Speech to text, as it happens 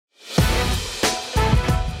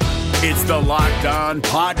It's the Locked On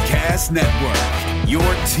Podcast Network, your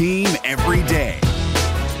team every day.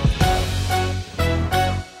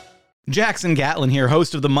 Jackson Gatlin here,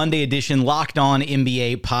 host of the Monday edition Locked On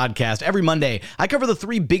NBA podcast. Every Monday, I cover the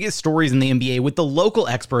three biggest stories in the NBA with the local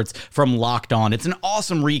experts from Locked On. It's an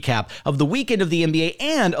awesome recap of the weekend of the NBA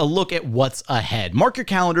and a look at what's ahead. Mark your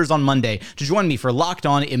calendars on Monday to join me for Locked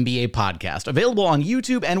On NBA podcast, available on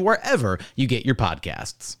YouTube and wherever you get your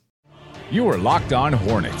podcasts. You are Locked On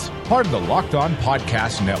Hornets, part of the Locked On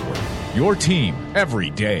Podcast Network, your team every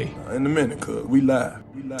day. In a minute, cuz we live.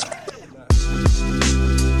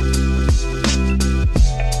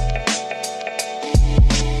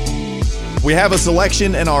 We have a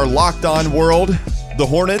selection in our Locked On world. The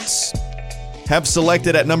Hornets have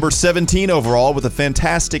selected at number 17 overall with a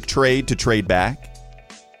fantastic trade to trade back.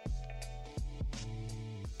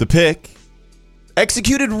 The pick,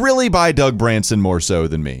 executed really by Doug Branson more so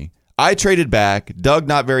than me. I traded back. Doug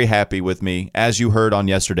not very happy with me, as you heard on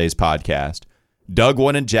yesterday's podcast. Doug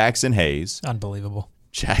wanted Jackson Hayes. Unbelievable.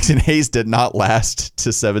 Jackson Hayes did not last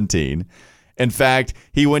to 17. In fact,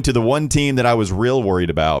 he went to the one team that I was real worried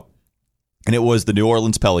about, and it was the New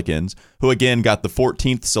Orleans Pelicans, who again got the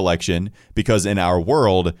 14th selection because in our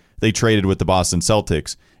world, they traded with the Boston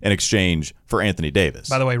Celtics in exchange for Anthony Davis.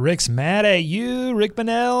 By the way, Rick's mad at you. Rick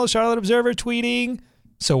Bonnell, Charlotte Observer, tweeting,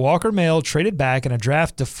 so Walker Mail traded back in a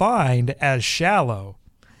draft defined as shallow.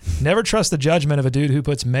 Never trust the judgment of a dude who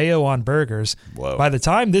puts mayo on burgers. Whoa. By the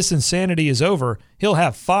time this insanity is over, he'll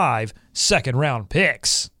have 5 second-round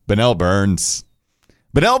picks. Bonnell Burns.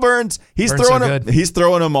 Bonnell Burns, he's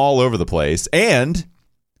throwing them all over the place. And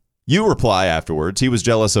you reply afterwards, he was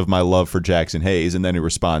jealous of my love for Jackson Hayes, and then he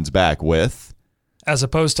responds back with, as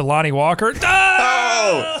opposed to Lonnie Walker.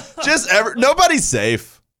 oh, nobody's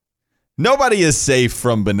safe. Nobody is safe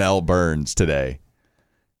from Bonnell Burns today.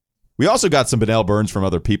 We also got some Bonnell Burns from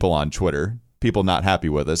other people on Twitter. People not happy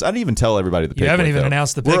with us. I didn't even tell everybody the pick. You haven't even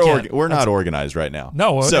announced the pick yet. We're not organized right now.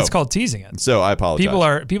 No, it's called teasing it. So I apologize.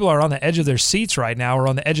 People are on the edge of their seats right now, or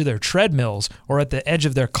on the edge of their treadmills, or at the edge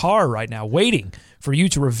of their car right now, waiting for you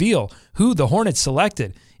to reveal who the Hornets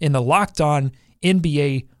selected in the Locked On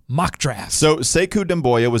NBA mock draft. So Sekou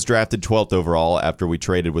Doumbouya was drafted 12th overall after we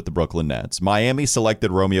traded with the Brooklyn Nets. Miami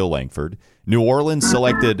selected Romeo Langford. New Orleans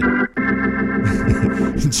selected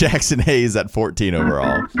Jackson Hayes at 14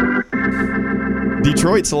 overall.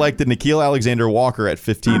 Detroit selected Nickeil Alexander-Walker at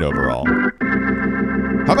 15 overall.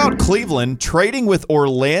 How about Cleveland trading with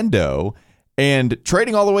Orlando and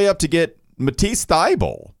trading all the way up to get Matisse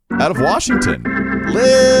Thybulle out of Washington?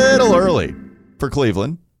 Little early for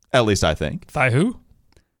Cleveland, at least I think. Who?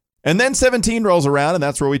 And then 17 rolls around, and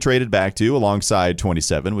that's where we traded back to alongside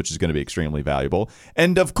 27, which is going to be extremely valuable.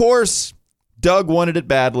 And, of course, Doug wanted it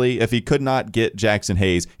badly if he could not get Jackson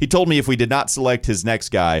Hayes. He told me if we did not select his next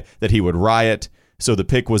guy that he would riot. So the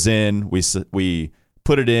pick was in. We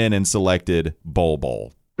put it in and selected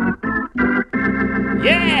Bol.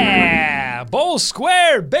 Yeah, Bol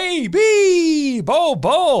squared, baby,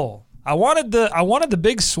 Bol. I wanted the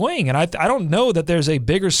big swing, and I don't know that there's a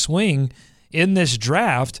bigger swing in this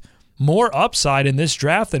draft, more upside in this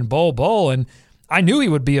draft than Bol. And I knew he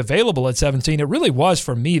would be available at 17. It really was,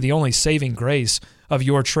 for me, the only saving grace of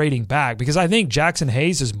your trading back, because I think Jackson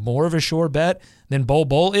Hayes is more of a sure bet than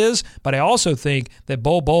Bol is, but I also think that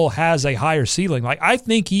Bol has a higher ceiling. Like, I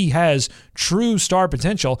think he has true star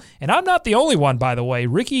potential, and I'm not the only one, by the way.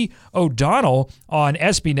 Ricky O'Donnell on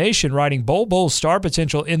SB Nation writing Bol's star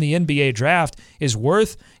potential in the NBA draft is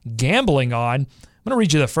worth gambling on. I'm going to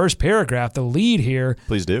read you the first paragraph, the lead here.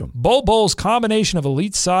 Please do. Bol's combination of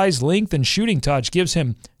elite size, length, and shooting touch gives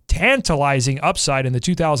him tantalizing upside in the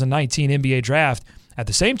 2019 NBA draft. At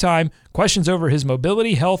the same time, questions over his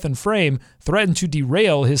mobility, health, and frame threaten to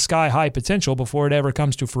derail his sky-high potential before it ever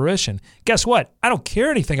comes to fruition. Guess what? I don't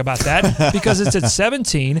care anything about that because it's at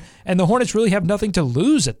 17, and the Hornets really have nothing to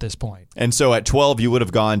lose at this point. And so at 12, you would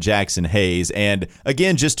have gone Jackson Hayes. And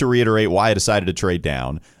again, just to reiterate why I decided to trade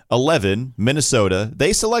down, 11, Minnesota,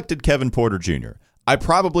 they selected Kevin Porter Jr. I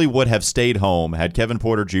probably would have stayed home had Kevin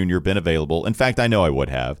Porter Jr. been available. In fact, I know I would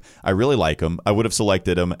have. I really like him. I would have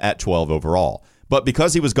selected him at 12 overall. But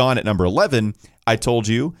because he was gone at number 11, I told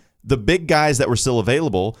you, the big guys that were still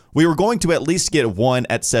available, we were going to at least get one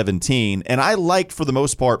at 17, and I liked, for the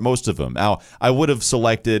most part, most of them. Now, I would have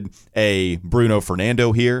selected a Bruno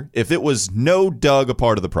Fernando here if it was no Doug a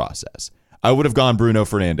part of the process. I would have gone Bruno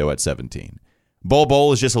Fernando at 17.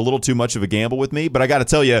 Bol is just a little too much of a gamble with me, but I got to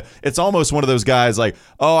tell you, it's almost one of those guys like,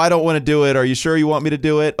 oh, I don't want to do it. Are you sure you want me to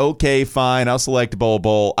do it? Okay, fine. I'll select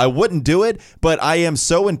Bol. I wouldn't do it, but I am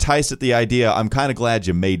so enticed at the idea. I'm kind of glad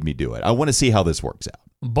you made me do it. I want to see how this works out.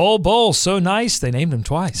 Bol, so nice, they named him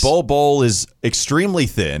twice. Bol is extremely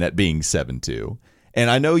thin at being 7'2". And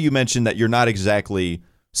I know you mentioned that you're not exactly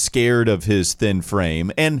scared of his thin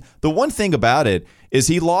frame. And the one thing about it is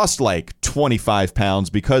he lost like 25 pounds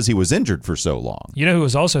because he was injured for so long. You know who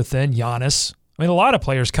was also thin? Giannis. I mean, a lot of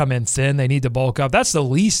players come in thin. They need to bulk up. That's the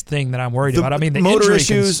least thing that I'm worried about. I mean, the motor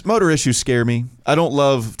issues scare me. I don't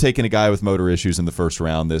love taking a guy with motor issues in the first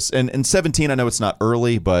round. And 17, I know it's not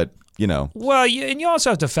early, but you know. Well, and you also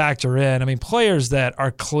have to factor in, I mean, players that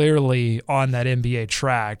are clearly on that NBA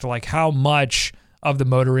track, like how much of the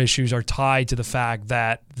motor issues are tied to the fact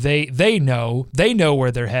that they know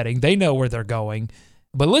where they're heading, they know where they're going.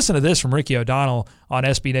 But listen to this from Ricky O'Donnell on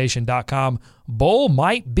SBNation.com. Bol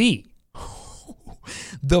might be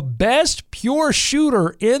the best pure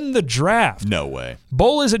shooter in the draft. No way.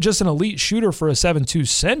 Bol isn't just an elite shooter for a 7'2"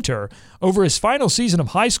 center. Over his final season of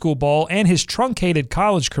high school ball and his truncated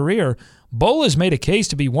college career, Bol has made a case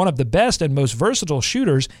to be one of the best and most versatile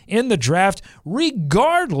shooters in the draft,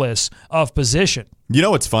 regardless of position. You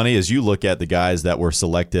know what's funny is you look at the guys that were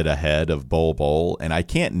selected ahead of Bol, and I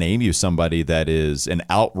can't name you somebody that is an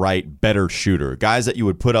outright better shooter. Guys that you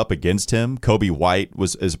would put up against him. Kobe White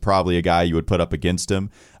is probably a guy you would put up against him.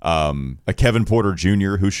 A Kevin Porter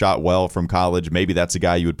Jr. who shot well from college. Maybe that's a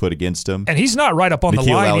guy you would put against him. And he's not right up on the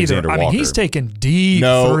line either. I mean, he's taking deep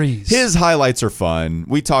threes. His highlights are fun.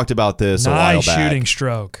 We talked about this a while back. Nice shooting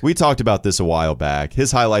stroke. We talked about this a while back.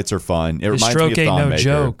 His highlights are fun. It His reminds stroke me of ain't Thon no Maker.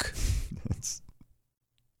 joke.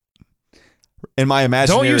 In my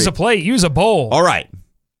imaginary... Don't use a plate, use a bowl. All right.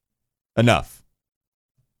 Enough.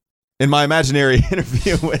 In my imaginary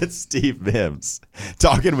interview with Steve Mims,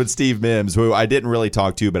 talking with Steve Mims, who I didn't really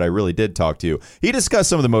talk to, but I really did talk to, he discussed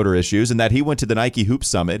some of the motor issues and that he went to the Nike Hoop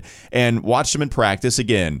Summit and watched him in practice.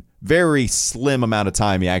 Again, very slim amount of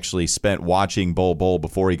time he actually spent watching Bol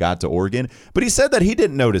before he got to Oregon. But he said that he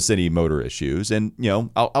didn't notice any motor issues. And, you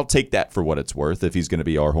know, I'll take that for what it's worth if he's going to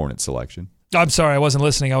be our Hornet selection. I'm sorry, I wasn't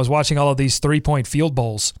listening. I was watching all of these three-point field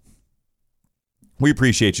bowls. We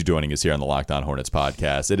appreciate you joining us here on the Locked On Hornets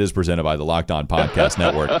podcast. It is presented by the Locked On Podcast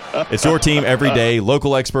Network. It's your team every day.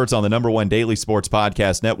 Local experts on the #1 daily sports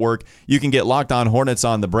podcast network. You can get Locked On Hornets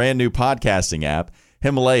on the brand new podcasting app,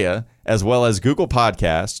 Himalaya, as well as Google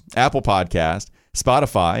Podcast, Apple Podcast,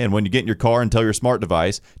 Spotify, and when you get in your car and tell your smart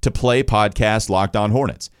device to play podcast Locked On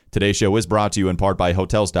Hornets. Today's show is brought to you in part by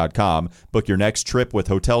Hotels.com. Book your next trip with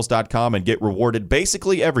Hotels.com and get rewarded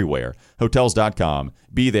basically everywhere. Hotels.com.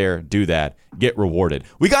 Be there, do that, get rewarded.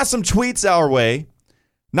 We got some tweets our way.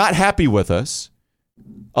 Not happy with us.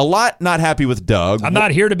 A lot not happy with Doug. I'm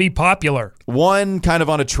not here to be popular. One kind of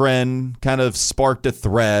on a trend, kind of sparked a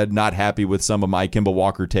thread. Not happy with some of my Kemba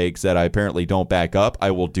Walker takes that I apparently don't back up.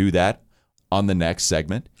 I will do that on the next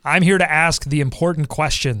segment. I'm here to ask the important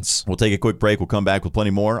questions. We'll take a quick break. We'll come back with plenty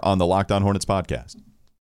more on the Locked On Hornets podcast.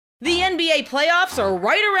 The NBA playoffs are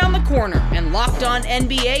right around the corner, and Locked On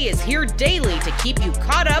NBA is here daily to keep you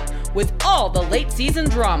caught up with all the late season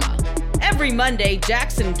drama. Every Monday,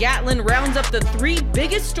 Jackson Gatlin rounds up the 3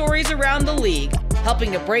 biggest stories around the league,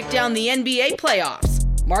 helping to break down the NBA playoffs.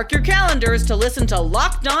 Mark your calendars to listen to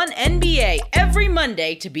Locked On NBA every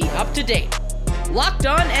Monday to be up to date. Locked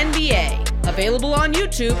On NBA, available on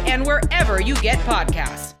YouTube and wherever you get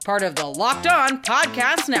podcasts. Part of the Locked On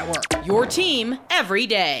Podcast Network, your team every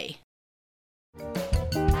day.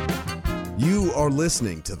 You are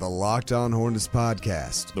listening to the Locked On Hornets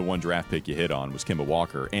podcast. The one draft pick you hit on was Kemba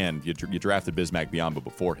Walker, and you drafted Bismack Biyombo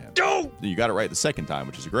before him. Oh! You got it right the second time,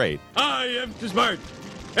 which is great. I am smart.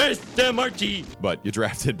 S-M-R-T. But you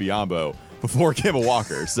drafted Biyombo before Kemba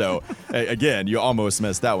Walker, so again, you almost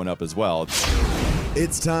messed that one up as well.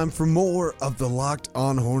 It's time for more of the Locked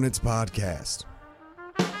On Hornets podcast.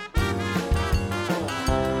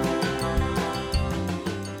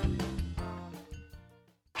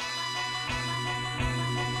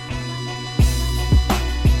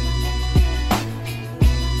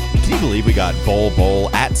 Can you believe we got Bol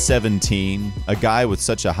at 17, a guy with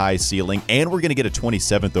such a high ceiling, and we're going to get a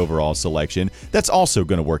 27th overall selection that's also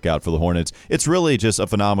going to work out for the Hornets. It's really just a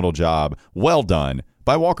phenomenal job. Well done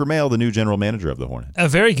by Walker Mail, the new general manager of the Hornets.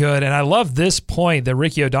 Very good, and I love this point that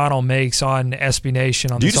Ricky O'Donnell makes on SB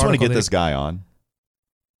Nation. Do you just want to get this guy on?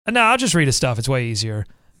 No, I'll just read his stuff. It's way easier.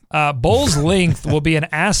 Bol's length will be an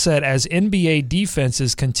asset as NBA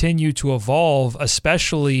defenses continue to evolve,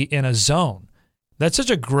 especially in a zone. That's such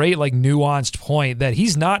a great, nuanced point that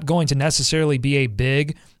he's not going to necessarily be a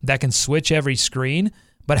big that can switch every screen,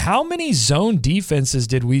 But how many zone defenses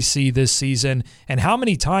did we see this season, and how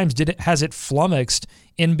many times has it flummoxed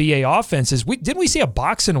NBA offenses? Didn't we see a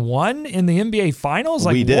box and one in the NBA Finals?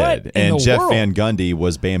 We did, what and Jeff world? Van Gundy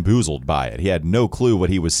was bamboozled by it. He had no clue what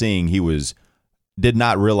he was seeing. He did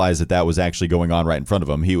not realize that was actually going on right in front of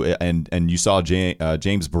him. And you saw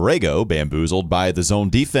James Borrego bamboozled by the zone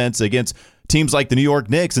defense against teams like the New York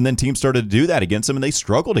Knicks, and then teams started to do that against them, and they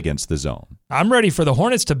struggled against the zone. I'm ready for the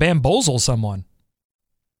Hornets to bamboozle someone.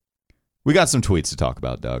 We got some tweets to talk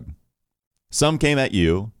about, Doug. Some came at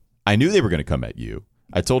you. I knew they were going to come at you.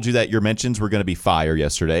 I told you that your mentions were going to be fire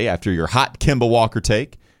yesterday after your hot Kemba Walker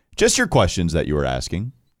take. Just your questions that you were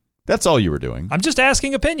asking. That's all you were doing. I'm just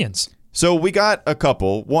asking opinions. So we got a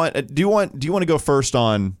couple. Do you want to go first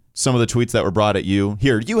on some of the tweets that were brought at you?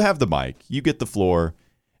 Here, you have the mic. You get the floor,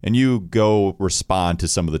 and you go respond to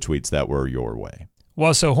some of the tweets that were your way.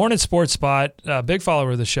 Well, so Hornet Sports Spot, big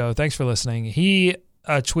follower of the show. Thanks for listening. He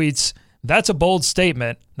tweets, "That's a bold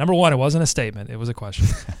statement." Number one, it wasn't a statement. It was a question.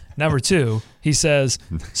 Number two, he says,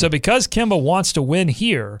 "So because Kemba wants to win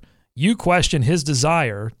here, you question his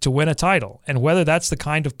desire to win a title and whether that's the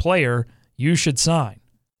kind of player you should sign."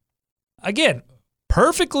 Again,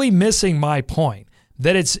 perfectly missing my point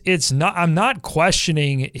that it's not. I'm not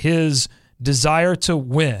questioning his desire to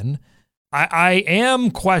win. I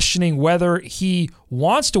am questioning whether he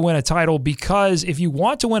wants to win a title, because if you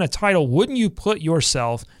want to win a title, wouldn't you put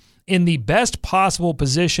yourself in the best possible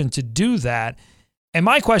position to do that? And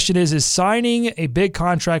my question is signing a big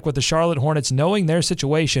contract with the Charlotte Hornets, knowing their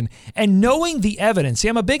situation and knowing the evidence. See,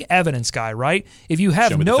 I'm a big evidence guy, right? If you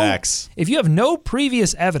have no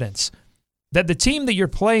previous evidence that the team that you're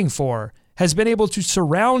playing for has been able to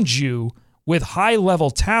surround you with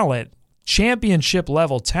high-level talent,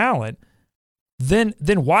 championship-level talent, then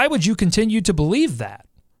why would you continue to believe that?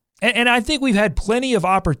 And I think we've had plenty of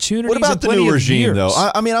opportunities. What about and the new regime, years.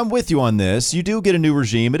 though? I mean, I'm with you on this. You do get a new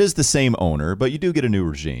regime. It is the same owner, but you do get a new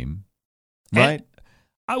regime, right?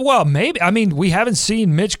 Well, maybe. I mean, we haven't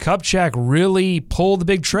seen Mitch Kupchak really pull the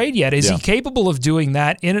big trade yet. Is he capable of doing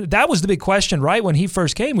that? And that was the big question, right? When he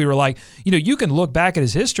first came, we were like, you can look back at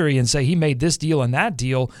his history and say he made this deal and that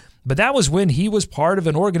deal, but that was when he was part of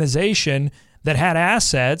an organization that had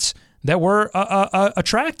assets that were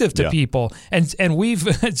attractive to people. And we've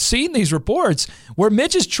seen these reports where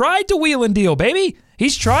Mitch has tried to wheel and deal, baby.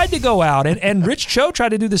 He's tried to go out, and Rich Cho tried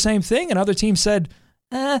to do the same thing, and other teams said,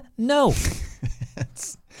 no.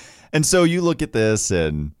 And so you look at this,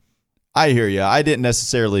 and I hear you. I didn't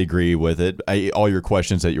necessarily agree with it. All your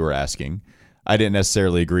questions that you were asking, I didn't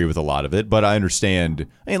necessarily agree with a lot of it, but I understand.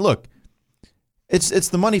 I mean, look, it's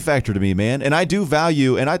the money factor to me, man. And I do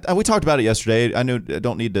value, and we talked about it yesterday. I know I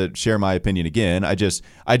don't need to share my opinion again.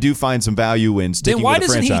 I do find some value in sticking with the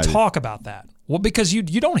franchise. Then why doesn't he talk about that? Well, because you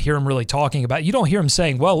don't hear him really talking about it. You don't hear him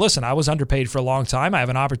saying, well, listen, I was underpaid for a long time. I have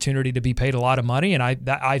an opportunity to be paid a lot of money, and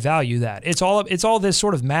I value that. It's all this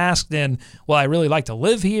sort of masked in, well, I really like to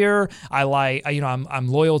live here. I'm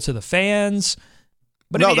loyal to the fans.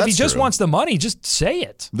 But if he just wants the money, just say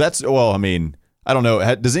it. I mean, I don't know.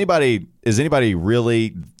 Is anybody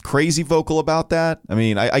really crazy vocal about that? I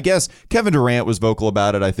mean, I guess Kevin Durant was vocal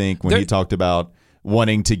about it, I think, when he talked about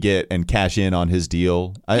wanting to get and cash in on his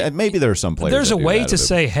deal. Maybe there are some players. There's a way to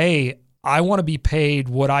say, hey, I want to be paid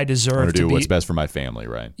what I deserve to be. I want to do what's best for my family,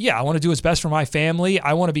 right? Yeah, I want to do what's best for my family.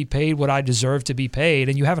 I want to be paid what I deserve to be paid.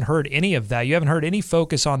 And you haven't heard any of that. You haven't heard any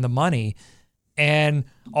focus on the money. And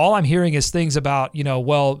all I'm hearing is things about,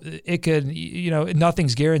 it could,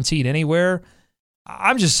 nothing's guaranteed anywhere.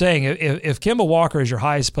 I'm just saying, if Kemba Walker is your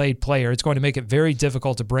highest paid player, it's going to make it very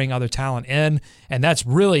difficult to bring other talent in, and that's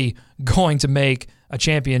really going to make a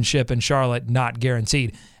championship in Charlotte not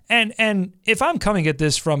guaranteed. And if I'm coming at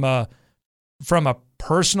this from a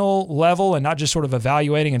personal level and not just sort of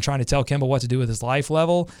evaluating and trying to tell Kemba what to do with his life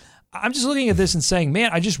level, I'm just looking at this and saying,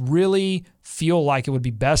 man, I just really feel like it would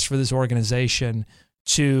be best for this organization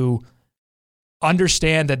to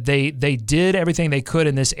understand that they did everything they could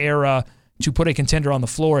in this era to put a contender on the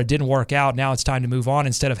floor. It didn't work out. Now it's time to move on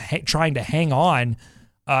instead of trying to hang on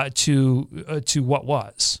to what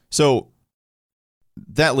was. So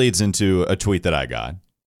that leads into a tweet that I got.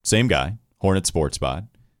 Same guy, Hornet Sports Spot,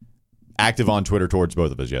 active on Twitter towards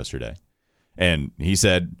both of us yesterday. And he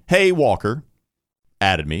said, hey, Walker,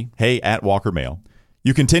 added me, hey, at Walker Mail.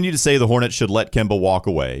 You continue to say the Hornets should let Kemba walk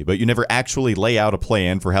away, but you never actually lay out a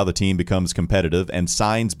plan for how the team becomes competitive and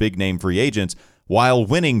signs big-name free agents while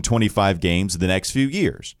winning 25 games the next few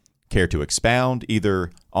years. Care to expound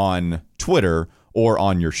either on Twitter or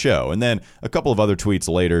on your show? And then a couple of other tweets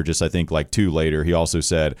later, just I think like 2 later, he also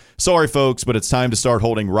said, sorry, folks, but it's time to start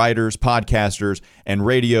holding writers, podcasters, and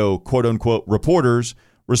radio quote-unquote reporters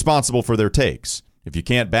responsible for their takes. If you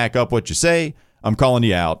can't back up what you say, I'm calling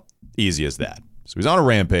you out. Easy as that. So he's on a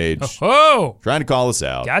rampage, trying to call us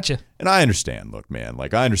out. Gotcha. And I understand. Look, man,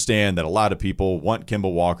 I understand that a lot of people want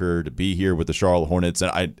Kemba Walker to be here with the Charlotte Hornets,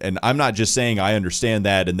 and I'm not just saying I understand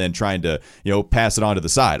that and then trying to, pass it on to the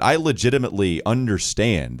side. I legitimately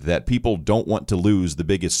understand that people don't want to lose the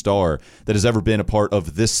biggest star that has ever been a part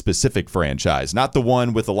of this specific franchise. Not the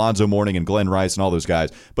one with Alonzo Mourning and Glenn Rice and all those guys,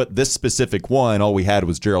 but this specific one, all we had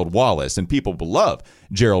was Gerald Wallace, and people love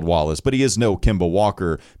Gerald Wallace, but he is no Kemba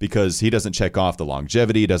Walker because he doesn't check off the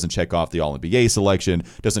longevity, doesn't check off the All-NBA selection,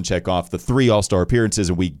 doesn't check off the 3 All-Star appearances,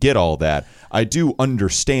 and we get all that. I do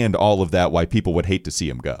understand all of that, why people would hate to see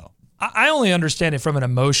him go. I only understand it from an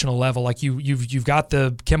emotional level. Like you've got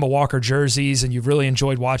the Kemba Walker jerseys and you've really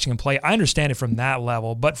enjoyed watching him play. I understand it from that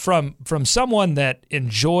level, but from someone that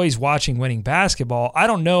enjoys watching winning basketball, I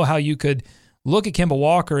don't know how you could look at Kemba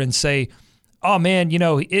Walker and say, "Oh man,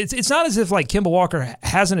 it's not as if Kemba Walker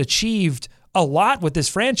hasn't achieved a lot with this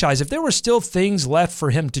franchise. If there were still things left for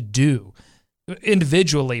him to do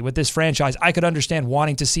individually with this franchise, I could understand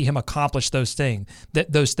wanting to see him accomplish those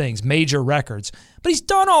things, major records. But he's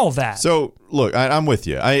done all of that." So look, I'm with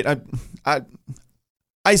you. I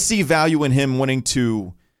see value in him wanting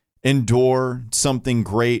to endure something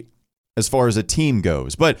great as far as a team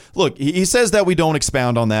goes. But look, he says that we don't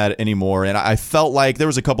expound on that anymore. And I felt like there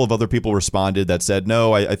was a couple of other people responded that said,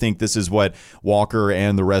 no, I think this is what Walker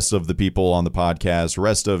and the rest of the people on the podcast,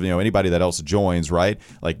 rest of anybody that else joins, right?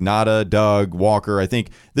 Like Nada, Doug, Walker, I think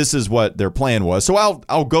this is what their plan was. So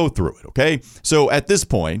I'll go through it, okay? So at this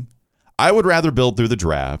point, I would rather build through the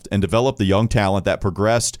draft and develop the young talent that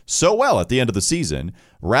progressed so well at the end of the season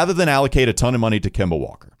rather than allocate a ton of money to Kemba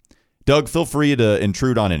Walker. Doug, feel free to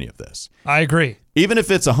intrude on any of this. I agree. Even if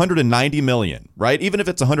it's $190 million, right? Even if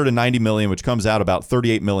it's $190 million, which comes out about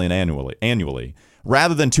 $38 million annually,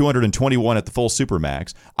 rather than $221 at the full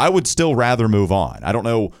Supermax, I would still rather move on. I don't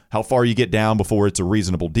know how far you get down before it's a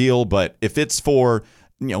reasonable deal, but if it's for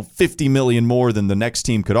 $50 million more than the next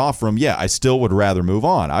team could offer him, yeah, I still would rather move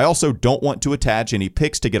on. I also don't want to attach any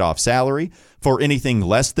picks to get off salary for anything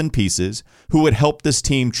less than pieces who would help this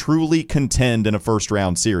team truly contend in a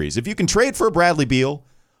first-round series. If you can trade for a Bradley Beal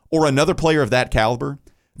or another player of that caliber,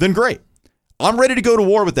 then great. I'm ready to go to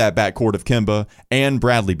war with that backcourt of Kemba and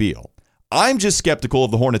Bradley Beal. I'm just skeptical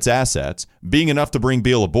of the Hornets' assets being enough to bring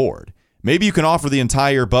Beal aboard. Maybe you can offer the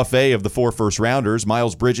entire buffet of the 4 first-rounders,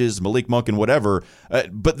 Miles Bridges, Malik Monk, and whatever,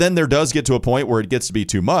 but then there does get to a point where it gets to be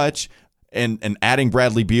too much, and adding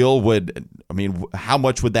Bradley Beal how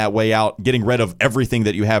much would that weigh out getting rid of everything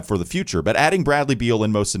that you have for the future? But adding Bradley Beal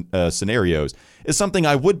in most scenarios is something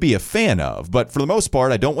I would be a fan of, but for the most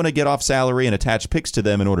part, I don't want to get off salary and attach picks to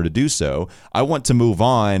them in order to do so. I want to move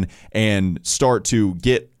on and start to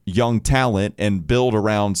get young talent and build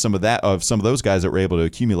around some of those guys that were able to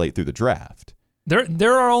accumulate through the draft.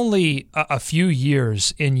 There are only a few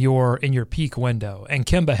years in your peak window, and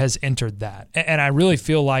Kemba has entered that. And I really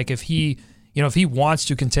feel like if he wants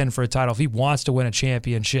to contend for a title, if he wants to win a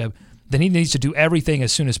championship, then he needs to do everything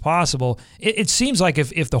as soon as possible. It seems like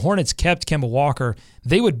if the Hornets kept Kemba Walker,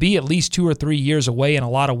 they would be at least 2 or 3 years away and a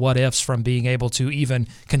lot of what-ifs from being able to even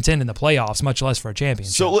contend in the playoffs, much less for a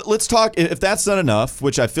championship. So let's talk, if that's not enough,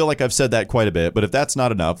 which I feel like I've said that quite a bit, but if that's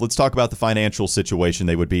not enough, let's talk about the financial situation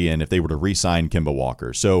they would be in if they were to re-sign Kemba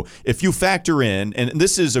Walker. So if you factor in, and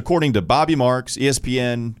this is according to Bobby Marks,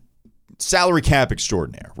 ESPN, salary cap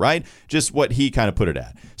extraordinaire, right? Just what he kind of put it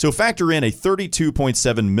at. So factor in a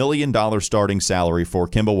 $32.7 million starting salary for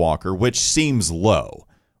Kemba Walker, which seems low,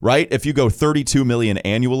 right? If you go $32 million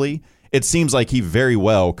annually, it seems like he very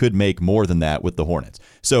well could make more than that with the Hornets.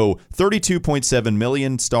 So $32.7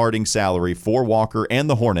 million starting salary for Walker and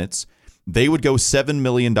the Hornets. They would go $7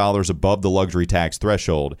 million above the luxury tax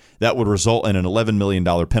threshold. That would result in an $11 million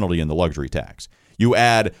penalty in the luxury tax. You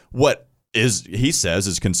add what he says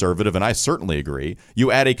is conservative, and I certainly agree.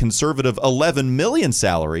 You add a conservative $11 million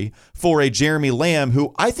salary for a Jeremy Lamb,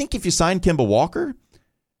 who I think if you sign Kemba Walker,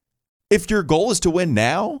 if your goal is to win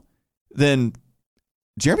now, then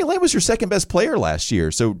Jeremy Lamb was your second best player last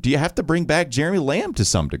year. So do you have to bring back Jeremy Lamb to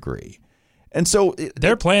some degree? And so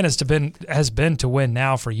their plan has been to win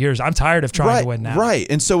now for years. I'm tired of trying to win now. Right.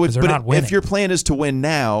 And so if your plan is to win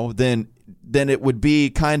now, then it would be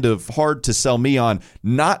kind of hard to sell me on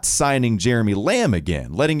not signing Jeremy Lamb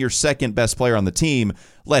again, letting your second best player on the team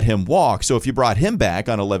let him walk. So if you brought him back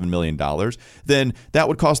on $11 million, then that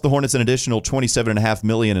would cost the Hornets an additional $27.5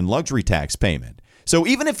 million in luxury tax payment. So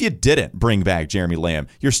even if you didn't bring back Jeremy Lamb,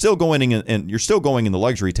 you're still going in the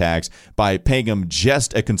luxury tax by paying him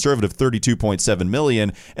just a conservative $32.7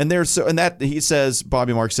 million. He says,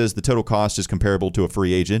 Bobby Marks says, the total cost is comparable to a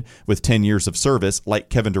free agent with 10 years of service, like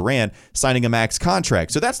Kevin Durant signing a max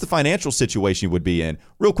contract. So that's the financial situation you would be in.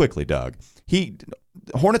 Real quickly, Doug.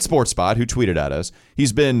 Hornet Sports Spot, who tweeted at us,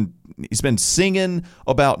 he's been singing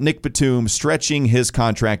about Nick Batum stretching his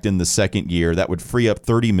contract in the second year. That would free up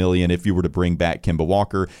 $30 million if you were to bring back Kemba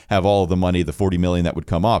Walker, have all of the money, the $40 million that would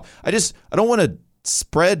come off. I don't want to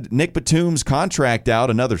spread Nick Batum's contract out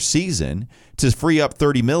another season to free up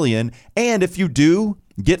 $30 million. And if you do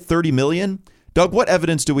get $30 million, Doug, what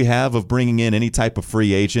evidence do we have of bringing in any type of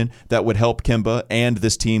free agent that would help Kemba and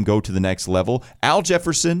this team go to the next level? Al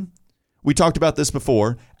Jefferson. We talked about this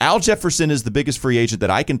before. Al Jefferson is the biggest free agent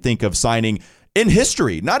that I can think of signing in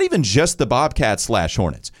history, not even just the Bobcats /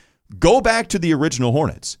 Hornets. Go back to the original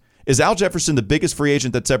Hornets. Is Al Jefferson the biggest free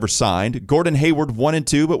agent that's ever signed? Gordon Hayward 1 and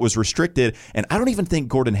 2, but was restricted. And I don't even think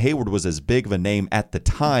Gordon Hayward was as big of a name at the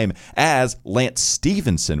time as Lance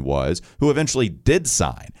Stevenson was, who eventually did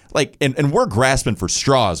sign. And we're grasping for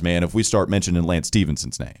straws, man, if we start mentioning Lance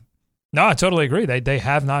Stevenson's name. No, I totally agree. They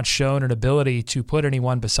have not shown an ability to put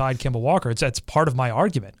anyone beside Kemba Walker. That's part of my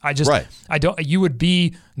argument. You would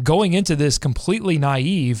be going into this completely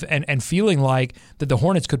naive and feeling like that the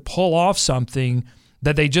Hornets could pull off something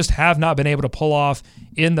that they just have not been able to pull off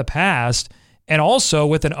in the past. And also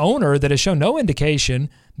with an owner that has shown no indication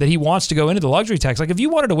that he wants to go into the luxury tax. Like if you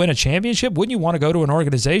wanted to win a championship, wouldn't you want to go to an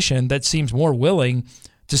organization that seems more willing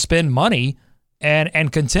to spend money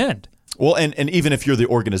and contend? Well, and even if you're the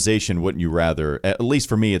organization, wouldn't you rather, at least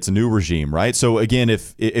for me, it's a new regime, right? So again,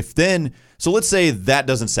 so let's say that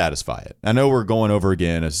doesn't satisfy it. I know we're going over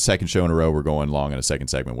again, a second show in a row, we're going long in a second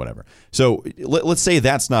segment, whatever. So let's say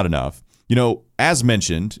that's not enough. As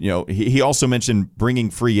mentioned, he also mentioned bringing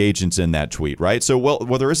free agents in that tweet, right? So, well,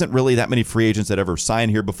 there isn't really that many free agents that ever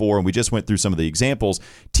signed here before, and we just went through some of the examples.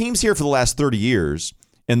 Teams here for the last 30 years,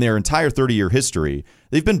 in their entire 30-year history,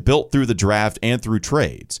 they've been built through the draft and through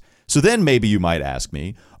trades. So then maybe you might ask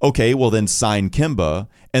me, okay, well then sign Kemba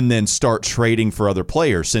and then start trading for other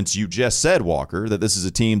players, since you just said, Walker, that this is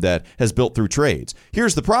a team that has built through trades.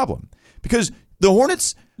 Here's the problem. Because the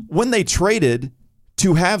Hornets, when they traded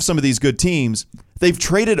to have some of these good teams, they've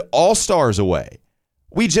traded all-stars away.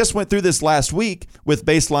 We just went through this last week with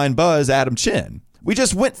Baseline Buzz Adam Chin. We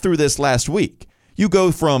just went through this last week. You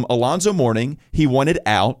go from Alonzo Mourning, he wanted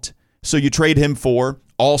out, so you trade him for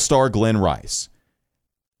all-star Glenn Rice.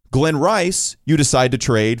 Glenn Rice, you decide to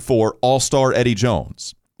trade for all-star Eddie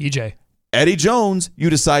Jones. EJ. Eddie Jones, you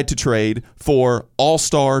decide to trade for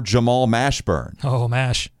all-star Jamal Mashburn. Oh,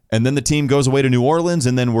 Mash. And then the team goes away to New Orleans,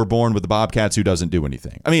 and then we're born with the Bobcats, who doesn't do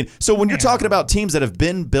anything. I mean, so when you're talking about teams that have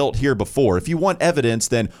been built here before, if you want evidence,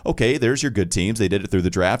 then, okay, there's your good teams. They did it through the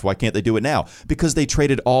draft. Why can't they do it now? Because they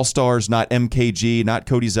traded all-stars, not MKG, not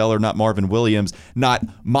Cody Zeller, not Marvin Williams, not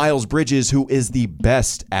Miles Bridges, who is the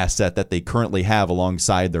best asset that they currently have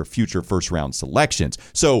alongside their future first-round selections.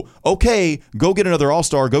 So, okay, go get another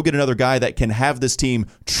all-star. Go get another guy that can have this team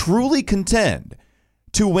truly contend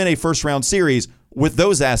to win a first-round series with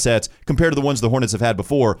those assets compared to the ones the Hornets have had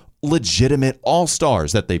before, legitimate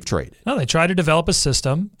all-stars that they've traded. No, they tried to develop a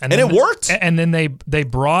system. And it worked. And then they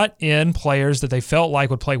brought in players that they felt like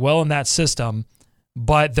would play well in that system,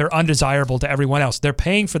 but they're undesirable to everyone else. They're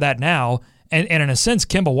paying for that now, and in a sense,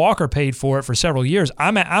 Kemba Walker paid for it for several years.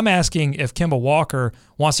 I'm asking if Kemba Walker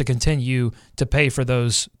wants to continue to pay for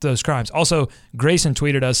those crimes. Also, Grayson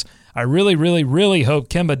tweeted us, I really, really, really hope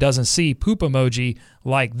Kemba doesn't see poop emoji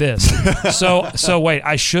like this. So wait,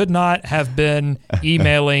 I should not have been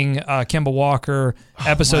emailing Kemba Walker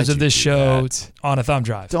episodes of this show on a thumb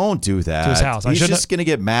drive. Don't do that. To his house. He's just going to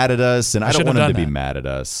get mad at us, and I don't want him to be mad at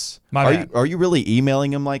us. Are you really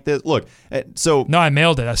emailing him like this? Look, No, I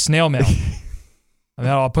mailed it. A snail mail.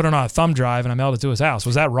 I'll put it on a thumb drive, and I mailed it to his house.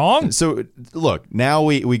 Was that wrong? So, look, now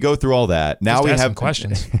we go through all that. Now we have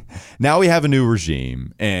questions. Now we have a new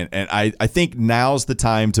regime, and I think now's the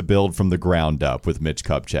time to build from the ground up with Mitch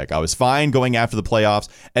Kupchak. I was fine going after the playoffs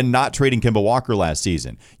and not trading Kemba Walker last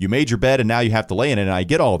season. You made your bed, and now you have to lay in it, and I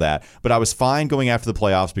get all that. But I was fine going after the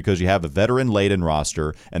playoffs because you have a veteran-laden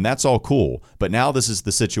roster, and that's all cool. But now this is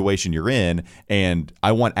the situation you're in, and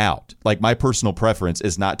I want out. Like, my personal preference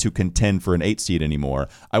is not to contend for an 8 seed anymore.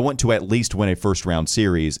 I want to at least win a first-round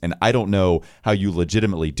series, and I don't know how you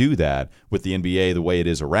legitimately do that with the NBA the way it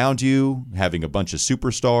is around you, having a bunch of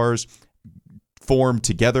superstars form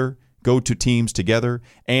together, go to teams together,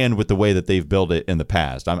 and with the way that they've built it in the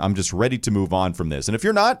past. I'm just ready to move on from this. And if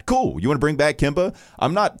you're not, cool. You want to bring back Kemba?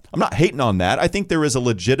 I'm not hating on that. I think there is a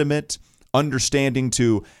legitimate understanding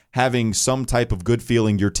to having some type of good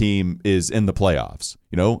feeling your team is in the playoffs.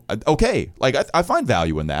 Okay, like I find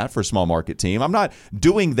value in that for a small market team. I'm not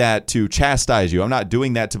doing that to chastise you. I'm not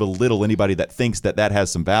doing that to belittle anybody that thinks that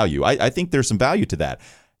has some value. I think there's some value to that.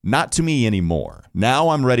 Not to me anymore. Now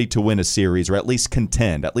I'm ready to win a series or at least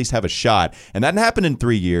contend, at least have a shot. And that didn't happen in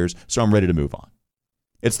 3 years, so I'm ready to move on.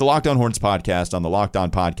 It's the Locked On Hornets podcast on the Locked On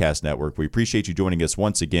Podcast Network. We appreciate you joining us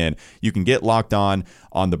once again. You can get Locked On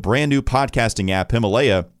the brand new podcasting app,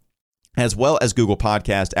 Himalaya, as well as Google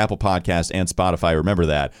Podcast, Apple Podcast, and Spotify. Remember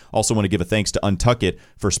that. Also want to give a thanks to Untuck It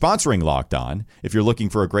for sponsoring Locked On. If you're looking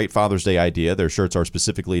for a great Father's Day idea, their shirts are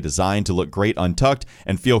specifically designed to look great untucked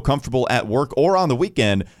and feel comfortable at work or on the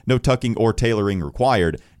weekend. No tucking or tailoring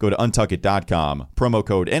required. Go to untuckit.com, promo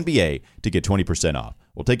code NBA to get 20% off.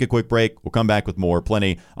 We'll take a quick break. We'll come back with more,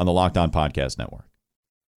 plenty on the Locked On Podcast Network.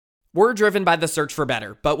 We're driven by the search for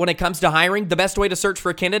better, but when it comes to hiring, the best way to search for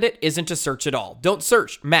a candidate isn't to search at all. Don't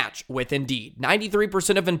search, match with Indeed.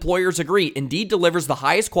 93% of employers agree Indeed delivers the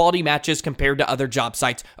highest quality matches compared to other job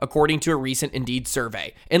sites, according to a recent Indeed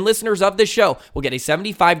survey. And listeners of this show will get a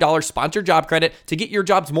 $75 sponsored job credit to get your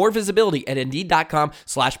jobs more visibility at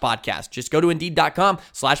Indeed.com/podcast. Just go to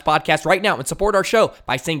Indeed.com/podcast right now and support our show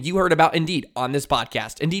by saying you heard about Indeed on this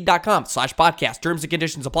podcast. Indeed.com/podcast. Terms and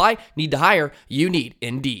conditions apply. Need to hire? You need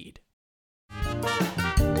Indeed.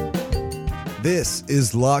 This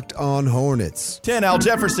is Locked On Hornets. 10, Al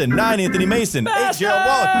Jefferson. 9, Anthony Mason. 8, Gerald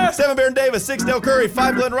Wallace. 7, Baron Davis. 6, Dale Curry.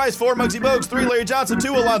 5, Glenn Rice. 4, Muggsy Bogues. 3, Larry Johnson.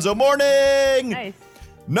 2, Alonzo Mourning. Nice.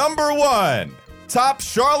 Number 1, top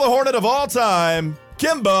Charlotte Hornet of all time,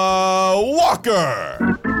 Kemba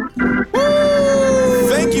Walker. Woo!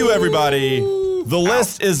 Thank you, everybody. The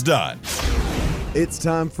list is done. It's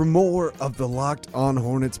time for more of the Locked On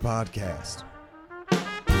Hornets podcast.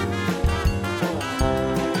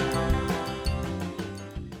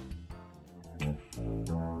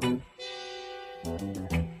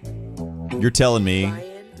 You're telling me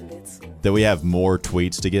that we have more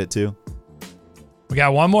tweets to get to? We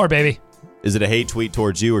got one more, baby. Is it a hate tweet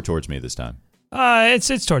towards you or towards me this time?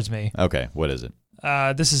 It's towards me. Okay, what is it?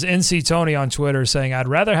 This is NC Tony on Twitter saying, I'd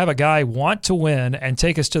rather have a guy want to win and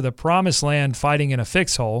take us to the promised land fighting in a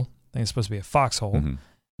fix hole, I think it's supposed to be a foxhole,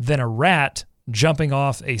 than a rat jumping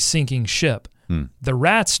off a sinking ship. The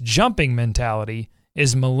rat's jumping mentality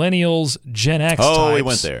is millennials, Gen X types. Oh, we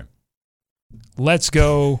went there. Let's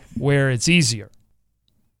go where it's easier.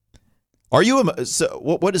 Are you so?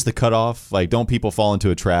 What is the cutoff? Like, don't people fall into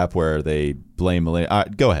a trap where they blame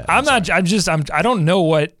millennials? Go ahead. I don't know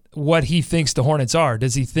what he thinks the Hornets are.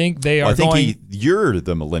 Does he think they are you're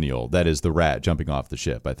the millennial that is the rat jumping off the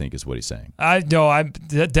ship, I think is what he's saying. I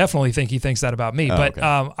definitely think he thinks that about me. But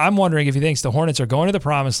okay. I'm wondering if he thinks the Hornets are going to the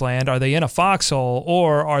promised land. Are they in a foxhole,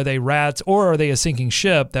 or are they rats, or are they a sinking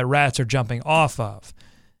ship that rats are jumping off of?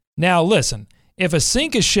 Now, listen, if a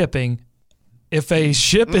ship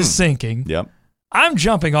is sinking, yep, I'm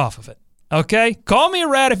jumping off of it, okay? Call me a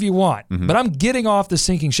rat if you want, but I'm getting off the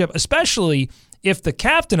sinking ship, especially if the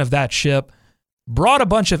captain of that ship brought a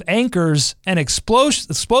bunch of anchors and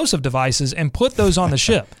explosive devices and put those on the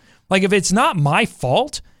ship. Like, if it's not my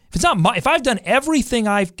fault, if I've done everything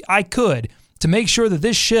I could to make sure that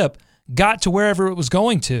this ship got to wherever it was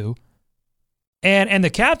going to, and the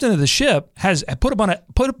captain of the ship has put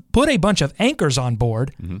a bunch of anchors on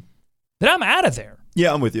board, then I'm out of there.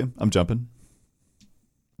 Yeah, I'm with you. I'm jumping.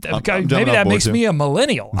 Maybe that makes me a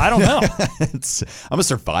millennial. I don't know. I'm a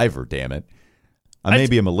survivor, damn it. I may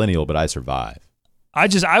be a millennial, but I survive.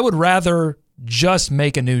 I would rather just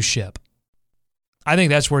make a new ship. I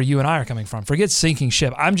think that's where you and I are coming from. Forget sinking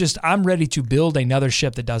ship. I'm ready to build another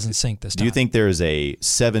ship that doesn't sink this time. Do you think there is a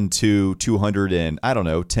 7'2", 200 and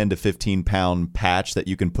 10 to 15 pound patch that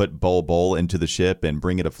you can put Bol into the ship and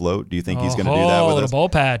bring it afloat? Do you think he's going to do that with us? The Bol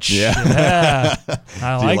patch. Yeah.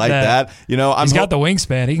 I Do you like that? You know, he's got the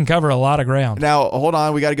wingspan. He can cover a lot of ground. Now, hold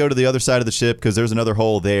on. We got to go to the other side of the ship because there's another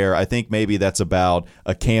hole there. I think maybe that's about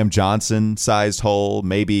a Cam Johnson sized hole,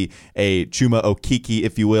 maybe a Chuma Okeke,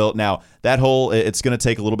 if you will. Now, that hole, it's going to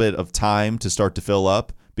take a little bit of time to start to fill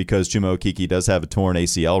up because Chuma Okeke does have a torn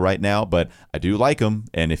ACL right now, but I do like him.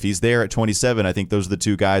 And if he's there at 27, I think those are the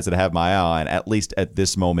two guys that I have my eye on, at least at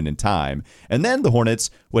this moment in time. And then the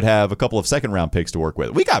Hornets would have a couple of second-round picks to work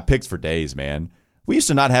with. We got picks for days, man. We used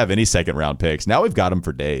to not have any second-round picks. Now we've got them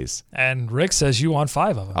for days. And Rick says you want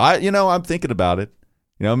 5 of them. I'm thinking about it.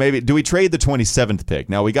 You know, maybe do we trade the 27th pick?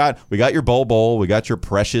 Now we got your Bol, we got your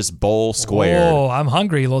precious Bol square. Oh, I'm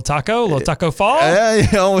hungry. Little taco fall.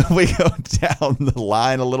 We go down the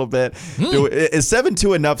line a little bit. Is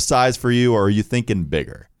 7'2" enough size for you, or are you thinking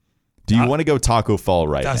bigger? Do you want to go Taco Fall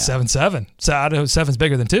right now? 7-7. So I know 7's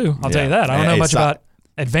bigger than 2. I'll tell you that. I don't know much about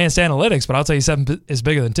advanced analytics, but I'll tell you 7 is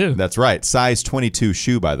bigger than 2. That's right. Size 22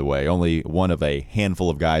 shoe, by the way. Only one of a handful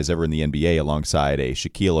of guys ever in the NBA alongside a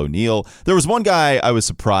Shaquille O'Neal. There was one guy I was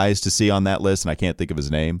surprised to see on that list, and I can't think of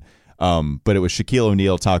his name. But it was Shaquille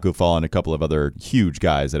O'Neal, Taco Fall, and a couple of other huge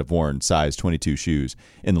guys that have worn size 22 shoes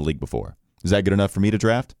in the league before. Is that good enough for me to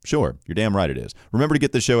draft? Sure. You're damn right it is. Remember to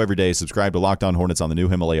get this show every day. Subscribe to Locked On Hornets on the new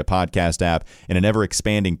Himalaya podcast app. In an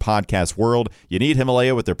ever-expanding podcast world, you need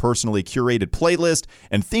Himalaya with their personally curated playlist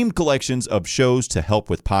and themed collections of shows to help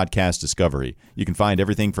with podcast discovery. You can find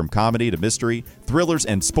everything from comedy to mystery, thrillers,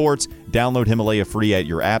 and sports. Download Himalaya free at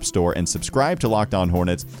your app store and subscribe to Locked On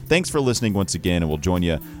Hornets. Thanks for listening once again, and we'll join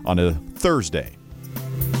you on a Thursday.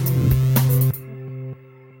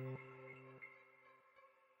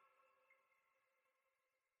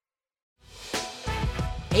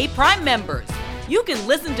 Hey, Prime members, you can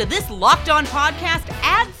listen to this Locked On podcast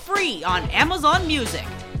ad-free on Amazon Music.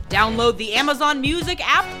 Download the Amazon Music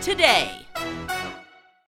app today.